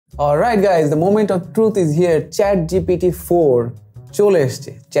Alright guys, the moment of truth is here. Chat GPT-4 চলে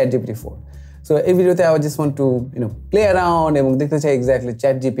এসেছে, Chat GPT-4. So এই ভিডিওতে I just want to play around এবং দেখতে চাই exactly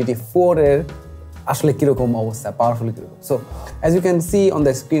Chat GPT-4 এর আসলে কিরকম অবস্থা, পাওয়ারফুল কিরকম. So as you can see on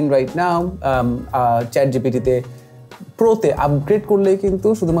the screen right now, Chat GPT তে প্রোতে আপগ্রেড করলেই কিন্তু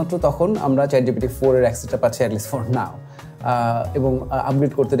শুধুমাত্র তখন আমরা Chat GPT-4 এর অ্যাক্সেসটা পাচ্ছি, at least for now. এবং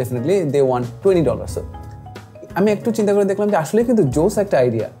আপগ্রেড করতে ডেফিনেটলি they want $20. So আমি একটু চিন্তা করে দেখলাম যে আসলে কিন্তু জোস একটা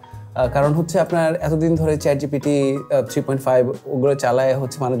আইডিয়া, কারণ হচ্ছে আপনার এতদিন ধরে Chat GPT 3.5 ওগুলো চালায়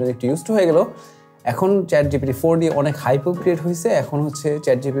হচ্ছে মানুষজন একটু ইউজড হয়ে গেল. এখন Chat GPT-4 দিয়ে অনেক হাইপ ক্রিয়েট হয়েছে. এখন হচ্ছে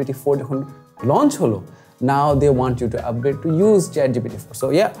Chat GPT-4 যখন লঞ্চ হলো, now they want you to upgrade to use Chat GPT-4. So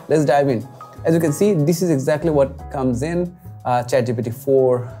yeah, let's dive in. As you can see, this is exactly what comes in. Chat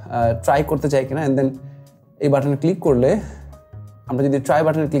GPT-4 try করতে চাই কিনা, and then এই বাটনে click করলে, আমরা যদি try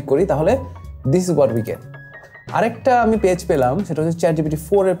বাটনে click করি তাহলে this is what we get. আরেকটা আমি পেজ পেলাম, সেটা হচ্ছে Chat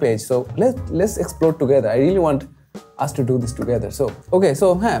GPT-4 এর page. So let's explore together. I really want us to do this together. So okay, so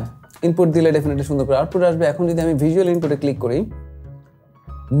হ্যাঁ, ইনপুট দিলে ডেফিনেটলি সুন্দর করে আউটপুট আসবে. এখন যদি আমি ভিজুয়াল ইনপুটে ক্লিক করি,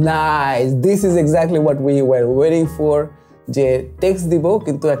 nice, this is exactly what we were waiting for, যে টেক্সট দিব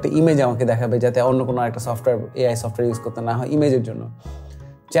কিন্তু একটা ইমেজ আমাকে দেখাবে, যাতে অন্য কোনো একটা সফটওয়্যার, এআই সফটওয়্যার ইউজ করতে না হয় ইমেজের জন্য.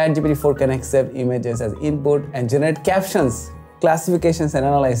 Chat GPT-4 can accept images as input and generate captions, classifications and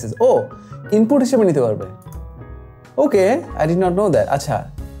analysis. Oh, input হিসেবে নিতে পারবে. ওকে, I did not know that. আচ্ছা,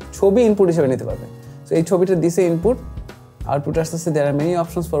 ছবি ইনপুট হিসেবে নিতে পারবে. সো এই ছবিটা দিছে ইনপুট, আউটপুট আসতেছে. দেয়ার are many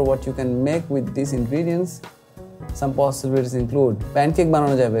options for what you can make with this ingredients. Some possibilities include pancake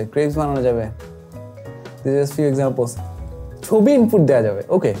বানানো যাবে, ক্রেপস বানানো যাবে. This is few examples. ছবি ইনপুট দেওয়া যাবে.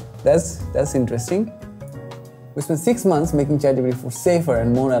 ওকে, that's interesting. We spent 6 months making Chat GPT-4 safer and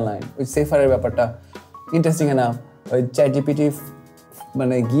more aligned. Which safer এর ব্যাপারটা interesting enough. ওই Chat GPT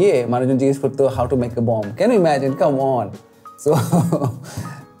মানে গিয়ে মানুষজন জিজ্ঞেস করতো how to make a bomb. Can you imagine? Come on. So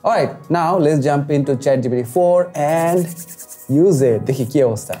alright, now let's jump into Chat GPT-4 and use it. দেখি কি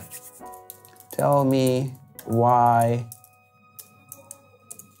অবস্থা. Tell me why,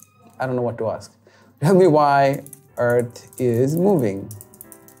 I don't know what to ask. Tell me why Earth is moving.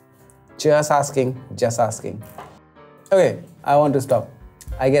 Just asking. Okay, I want to stop.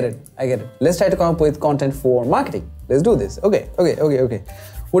 I get it. Let's try to come up with content for marketing. Let's do this. Okay.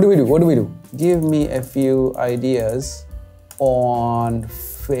 What do we do? Give me a few ideas on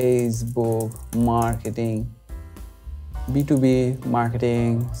Facebook marketing, B2B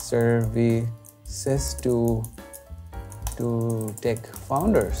marketing services to tech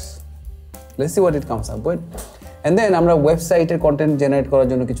founders. Let's see what it comes up with. And then আমরা ওয়েবসাইটের content generate করার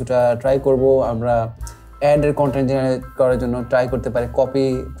জন্য কিছুটা try করব. আমরা অ্যাডের content generate করার জন্য ট্রাই করতে পারি, কপি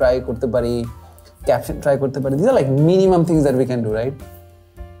ট্রাই করতে পারি, ক্যাপশন ট্রাই করতে পারি. These are like minimum things that we can do, right?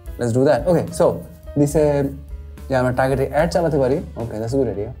 Let's do that. Okay, so this যে আমরা টার্গেটে অ্যাড চালাতে পারি. Okay, that's a good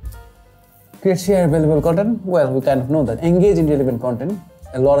idea. Create share valuable content. Well, we kind of know that. Engage in relevant content.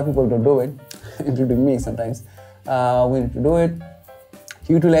 A lot of people don't do it, including me sometimes. We need to do it.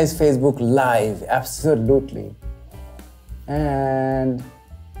 Utilize Facebook Live. Absolutely. And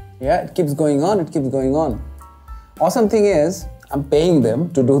yeah, it keeps going on. Awesome thing is, I'm paying them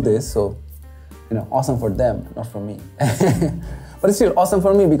to do this, so awesome for them, not for me. But it's still awesome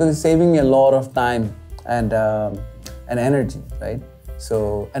for me because it's saving me a lot of time and energy, right? So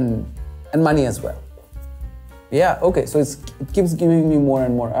and money as well. Yeah, okay, so it keeps giving me more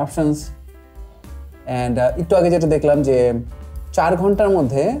and more options. And একটু আগে যেটা দেখলাম যে 4 ঘন্টার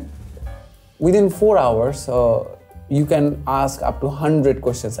মধ্যে within 4 hours you can ask up to 100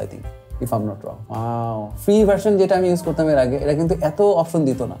 questions, I think, if I'm not wrong. Wow. Free version যেটা আমি use করতাম এর আগে, এটা কিন্তু এত অপশন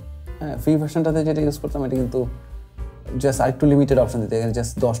দিত না. হ্যাঁ, ফ্রি ভার্সনটাতে যেটা ইউজ করতাম এটা কিন্তু জাস্ট আরেকটু লিমিটেড অপশন দিতে, এখানে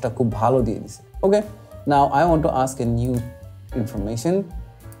জাস্ট 10টা খুব ভালো দিয়ে দিছে. ওকে, now I want to ask a new information.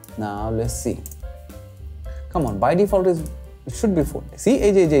 Now let's see. Come on, by default it should be 4. See,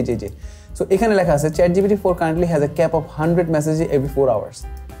 এই যে so এখানে লেখা আছে Chat GPT-4 currently has a cap of 100 messages every 4 hours.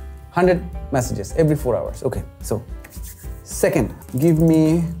 100 messages every 4 hours. Okay, so second, give me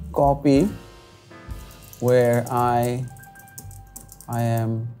copy where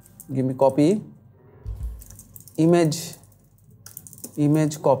give me copy, image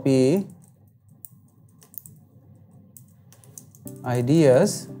copy ideas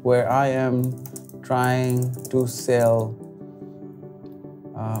where I am trying to sell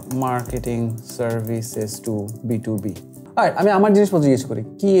marketing services to B2B. Alright, আমি আমার জিনিসপত্র জিজ্ঞেস করি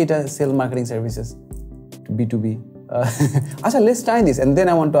কি এটা sell marketing services to B2B. আচ্ছা, let's try this and then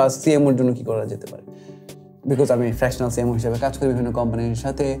I want to ask CMO এর জন্য কি করা যেতে পারে, বিকজ আমি ফ্রেশনাল CMO হিসেবে কাজ করি বিভিন্ন কোম্পানির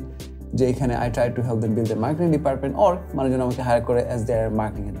সাথে, যে এখানে I try to help them build their marketing department or মানুষজন আমাকে হায়ার করে as their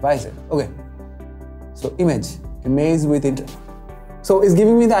marketing advisor. Okay, so image with So it's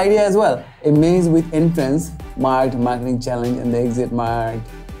giving me the idea as well. A maze with entrance marked marketing challenge and the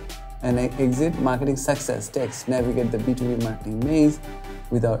exit marketing success. Text, navigate the B2B marketing maze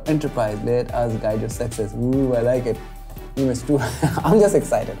with our enterprise. Let us guide your success. Ooh, I like it. Image 2. I'm just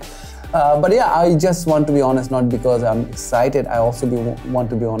excited. But yeah, I just want to be honest, not because I'm excited. I also want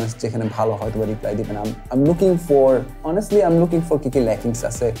to be honest. যেখানে ভালো হয়তো reply দিবেন. I'm looking for কি lackings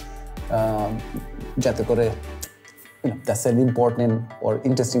আছে যাতে করে that's an important or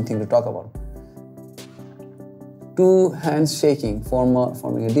interesting thing to talk about. 2 hands shaking,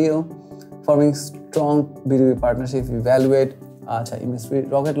 forming a deal, forming strong B2B partnership, evaluate, image 3,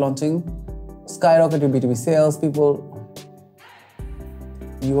 rocket launching, skyrocket your B2B sales, people,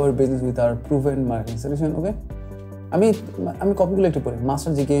 your business with our proven marketing solution. Okay, আমি কপিগুলো একটু পড়ি।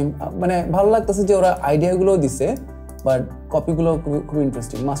 Master জি game, মানে ভালো লাগতেছে যে ওরা আইডিয়াগুলো দিছে, but কপিগুলো খুব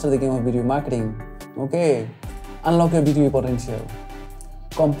interesting. Master the game of B2B marketing, okay, unlock your B2B potential,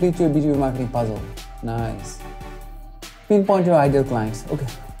 complete your B2B marketing puzzle, nice, pinpoint your ideal clients. Okay,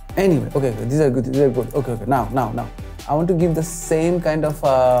 anyway, okay, these are good, okay, now I want to give the same kind of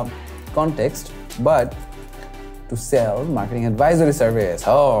context but to sell marketing advisory service.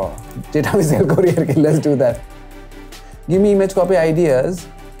 Oh, did I sell career? Let's do that. Give me image copy ideas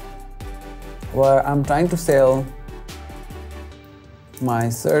where I'm trying to sell my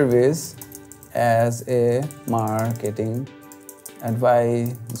service as a marketing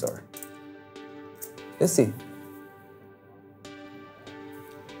advisor. Let's see.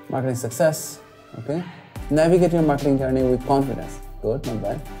 Marketing success. Okay. Navigate your marketing journey with confidence. Good, not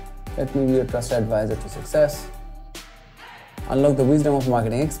bad. Let me be your trusted advisor to success. Unlock the wisdom of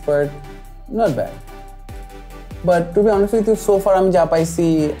marketing expert. Not bad. But to be honest with you, so far I'm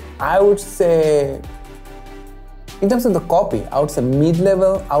see, I would say, in terms of the copy, I would say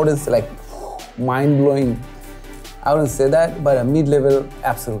mid-level. I wouldn't say like mind-blowing. I wouldn't say that, but a mid-level,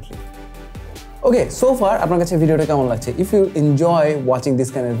 absolutely. Okay, so far, আপনার কাছে ভিডিওটা কেমন লাগছে? If you enjoy watching this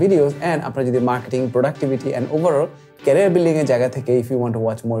kind of videos and আপনার যদি marketing, productivity and overall career building এর জায়গা থেকে if you want to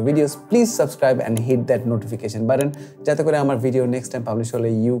watch more videos, please subscribe and hit that notification button যাতে করে আমার ভিডিও next time publish হলে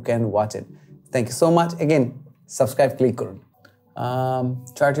you can watch it. Thank you so much. Again, subscribe click করুন.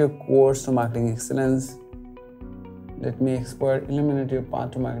 Chart your course to marketing excellence. Let me expert, eliminate your path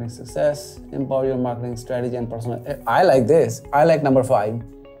to marketing success, empower your marketing strategy and personal. I like this. I like number 5.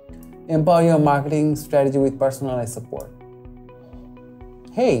 Empower your marketing strategy with personalized support.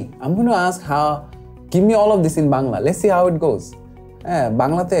 Hey, I'm going to ask give me all of this in Bangla. Let's see how it goes.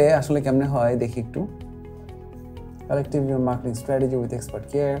 Banglate ashole kemne hoy dekhi ekটু. Collective your marketing strategy with expert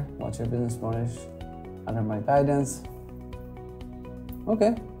care. Watch your business flourish under my guidance.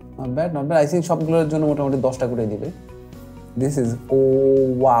 Okay, not bad. I think সবগুলোর জন্য মোটামুটি 10টা করে দিবে. This is, oh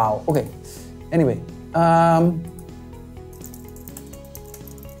wow. Okay, anyway,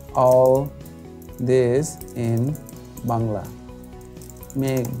 all this in Bangla.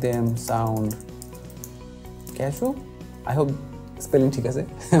 Make them sound casual. I hope spelling ঠিক আছে.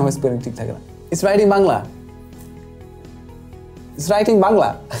 আমার spelling ঠিক থাকে না. It's writing Bangla. It's writing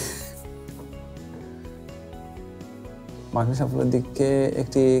Bangla. Marketing সাফল্যের দিকে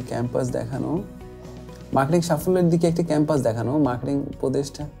একটি ক্যাম্পাস দেখানো। মার্কেটিং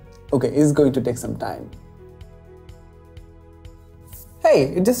উপদেষ্টা। Okay, it's going to take some time. Hey,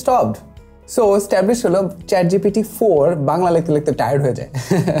 it just stopped. So established হলো Chat GPT-4 বাংলা লিখতে টায়ার্ড হয়ে যায়।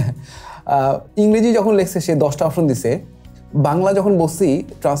 ইংরেজি যখন লিখছে সে 10টা অপশন দিছে, বাংলা যখন বসছি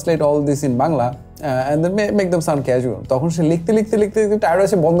translate all this in Bangla and then make them sound casual, তখন সে লিখতে টায়ার্ড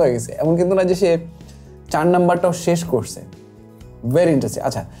হয়ে বন্ধ হয়ে গেছে। এমন কিন্তু না যে সে 4 নাম্বারটাও শেষ করছে। Very interesting.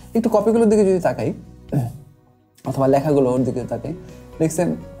 আচ্ছা, একটু কপিগুলোর দিকে যদি তাকাই অথবা লেখাগুলোর দিকে তাকাই, দেখছেন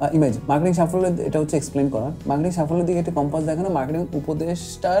ইমেজ মার্কেটিং সাফল্য, এটা হচ্ছে এক্সপ্লেন করা। মার্কেটিং সাফল্যের দিকে একটা কম্পাস দেখানো, মার্কেটিং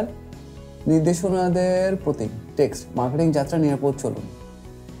উপদেষ্টার নির্দেশনাদের প্রতীক। টেক্সট, মার্কেটিং যাত্রা নিরাপদ চলুন।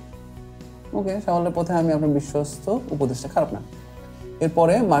 ওকে, সাফল্যের পথে আমি আপনার বিশ্বস্ত উপদেষ্টা, খারাপ না।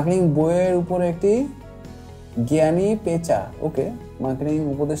 এরপরে মার্কেটিং বইয়ের উপরে একটি জ্ঞানী পেঁচা। ওকে, মার্কেটিং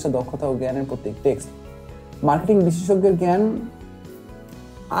উপদেষ্টা দক্ষতা ও জ্ঞানের প্রতীক। টেক্সট, মার্কেটিং বিশেষজ্ঞের জ্ঞান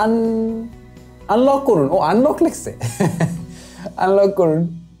আনলক করুন। ও আনলক লিখছে, আনলক করুন।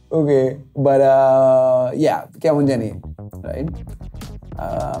 ওকে, বাট কেমন জানি, রাইট?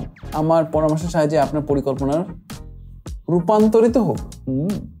 আমার পরামর্শের সাহায্যে আপনার পরিকল্পনার রূপান্তরিত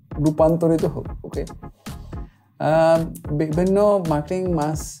হোক। ওকে, বিভিন্ন মার্কেটিং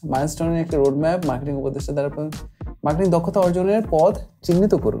মাইলস্টোনের একটি রোডম্যাপ, মার্কেটিং উপদেষ্টা দ্বারা মার্কেটিং দক্ষতা অর্জনের পথ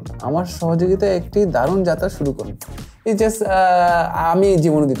চিহ্নিত করুন। আমার সহযোগিতায় একটি দারুণ যাত্রা শুরু করুন। এই জাস্ট আমি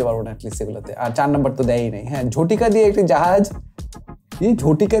জীবনে দিতে পারবো না অ্যাটলিস্ট এগুলোতে। আর 4 নাম্বার তো দেয়ই নাই। হ্যাঁ, ঝটিকা দিয়ে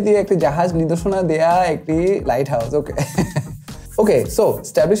একটি জাহাজ নির্দেশনা দেয়া একটি লাইট হাউস। ওকে ওকে সো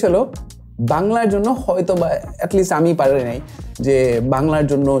স্ট্যাবলিশ হলো বাংলার জন্য হয়তো বা অ্যাটলিস্ট আমি পারি নাই যে বাংলার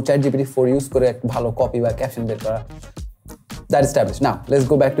জন্য ChatGPT-4 ইউজ করে এক ভালো কপি বা ক্যাপশন বের করা। That established. Now let's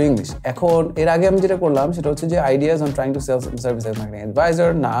go back to English. এখন এর আগে আমি যেটা করলাম সেটা হচ্ছে যে ideas on trying to sell service as marketing advisor.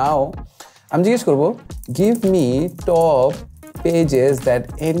 Now আমি জিজ্ঞেস করব give me top pages that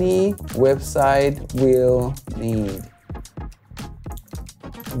any website will need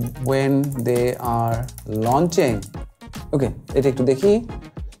when they are launching. Okay, এটা একটু দেখি।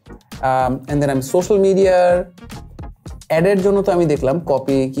 And then I'm social media অ্যাডের জন্য তো আমি দেখলাম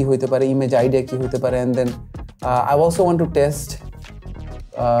কপি কি হইতে পারে, ইমেজ আইডিয়া কি হইতে পারে, and then I also want to test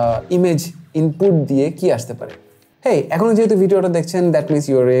image input দিয়ে কি আসতে পারে। Hey, এখনো যেহেতু ভিডিওটা দেখছেন that means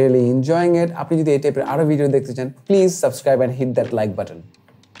you're really enjoying it. আপনি যদি এই টাইপের আরো ভিডিও দেখতে চান please subscribe and hit that like button.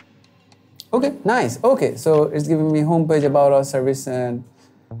 Okay, nice. Okay, so it's giving me homepage about our service and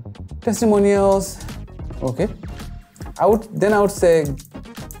testimonials. Okay, I would say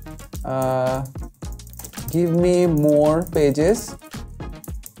give me more pages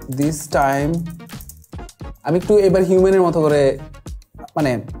this time. আমি একটু এবার হিউম্যানের মতো করে,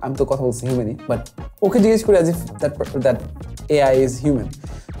 মানে আমি তো কথা বলছি হিউম্যানই, বাট ওকে জিজ্ঞেস করি as if that AI is human.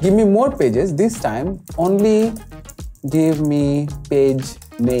 Give me more pages this time, only give me page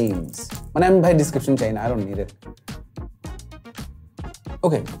names. মানে আমি ভাই description চাই না, I don't need it.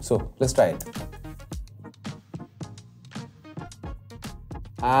 Okay, so let's try it.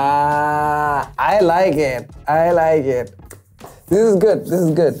 I like it. This is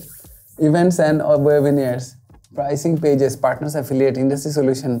good. Events and webinars, pricing pages, partners, affiliate, industry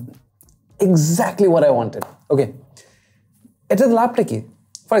solution. Exactly what I wanted. Okay. এটার লাভটা কি?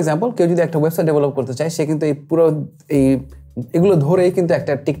 For example কেউ যদি একটা website develop করতে চায় সে কিন্তু এই পুরো এগুলো ধরেই কিন্তু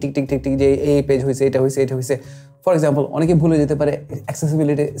একটা টিক যে এই পেজ হয়েছে, এটা হয়েছে। ফর এক্সাম্পল অনেকে ভুলে যেতে পারে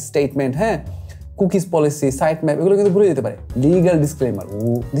অ্যাক্সেসিবিলিটি স্টেটমেন্ট, হ্যাঁ, কুকিজ পলিসি, সাইট ম্যাপ, এগুলো কিন্তু ভুলে যেতে পারে। Legal disclaimer,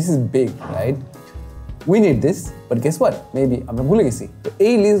 this is big, right? We need this, but guess what? Maybe আমরা ভুলে গেছি। তো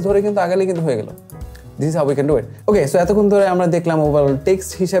এই লিস্ট ধরে কিন্তু আগালে কিন্তু হয়ে গেল। This is how we can do it. Okay, so এতক্ষণ ধরে আমরা দেখলাম ওভারঅল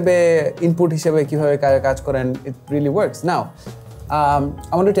টেক্সট হিসেবে, ইনপুট হিসেবে কিভাবে কাজ করেন, it really works. Now,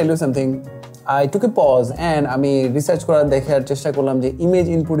 I want to tell you something. I took a pause and আমি রিসার্চ করার দেখার চেষ্টা করলাম যে ইমেজ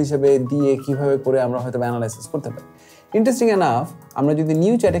ইনপুট হিসেবে দিয়ে কিভাবে করে আমরা হয়তো অ্যানালাইসিস করতে পারি। ইন্টারেস্টিং এনাফ, আমরা যদি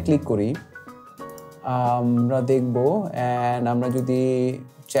নিউ চ্যাটে ক্লিক করি আমরা দেখবো, অ্যান্ড আমরা যদি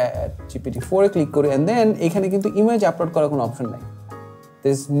Chat GPT-4 ক্লিক করি and then এখানে কিন্তু ইমেজ আপলোড করার কোনো অপশন নাই।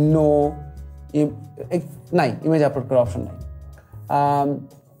 there is no image upload করার অপশন নাই।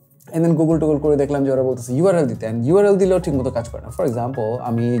 and then গুগল করে দেখলাম যে ওরা বলতেছে URL দিতে, and URL দিলেও ঠিক মতো কাজ করে না। ফর এক্সাম্পল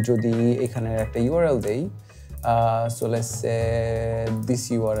আমি যদি এখানে একটা URL দেই, so let's say this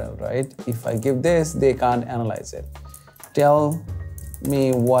URL, right? If I give this, they can't analyze it. Tell me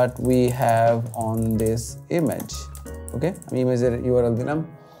what we have on this image. Okay, আমি ইমেজের URL দিলাম।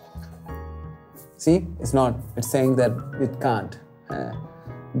 See, it's saying that it can't.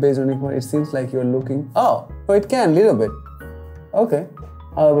 Based on it seems like you're looking, oh, it can a little bit. Okay.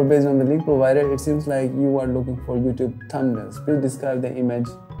 However, based on the link provided, it seems like you are looking for YouTube thumbnails. Please describe the image,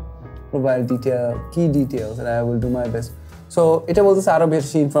 provide key details, and I will do my best. So, এটা বলতেছে আরো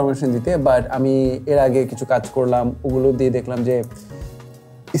বেশি information দিতে, but আমি এর আগে কিছু কাজ করলাম, ওগুলো দিয়ে দেখলাম যে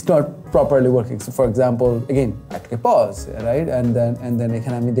it's not properly working. So for example, again, I took a pause, right? And then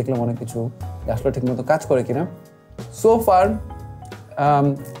এখানে আমি দেখলাম অনেক কিছু আসলে ঠিকমতো কাজ করে কিনা। So far,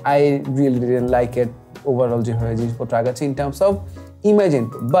 I really didn't like it overall যেভাবে জিনিসপত্র আগাচ্ছে in terms of image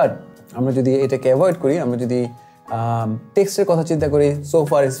input. But আমরা যদি এটাকে অ্যাভয়েড করি, আমরা যদি টেক্সটের কথা চিন্তা করি, so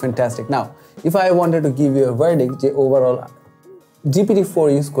far it's fantastic. Now, if I wanted to give you a verdict যে overall GPT-4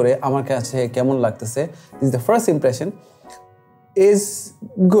 ইউজ করে আমার কাছে কেমন লাগতেছে, this is the first impression, is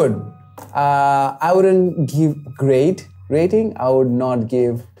good. I wouldn't give great rating. I would not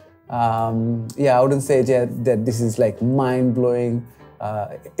give, I wouldn't say that this is like mind-blowing.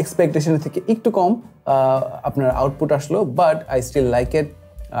 Expectation থেকে একটু কম আপনার output আসলো, but I still like it.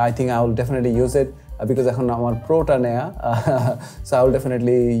 I think I will definitely use it because এখন আমার প্রোটা নেয়া, so I will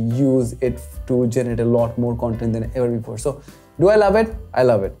definitely use it to generate a lot more content than ever before. So do I love it? I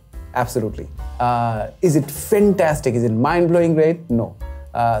love it. Absolutely. Is it fantastic? Is it mind-blowing great? No.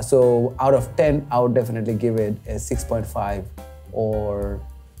 So out of 10, I would definitely give it a 6.5 or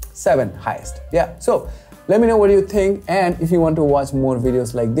 7 highest. Yeah. So let me know what you think. And if you want to watch more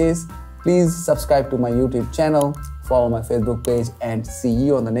videos like this, please subscribe to my YouTube channel, follow my Facebook page, and see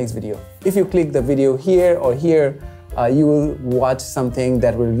you on the next video. If you click the video here or here, you will watch something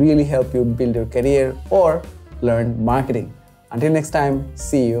that will really help you build your career or learn marketing. Until next time,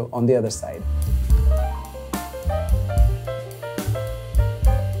 see you on the other side.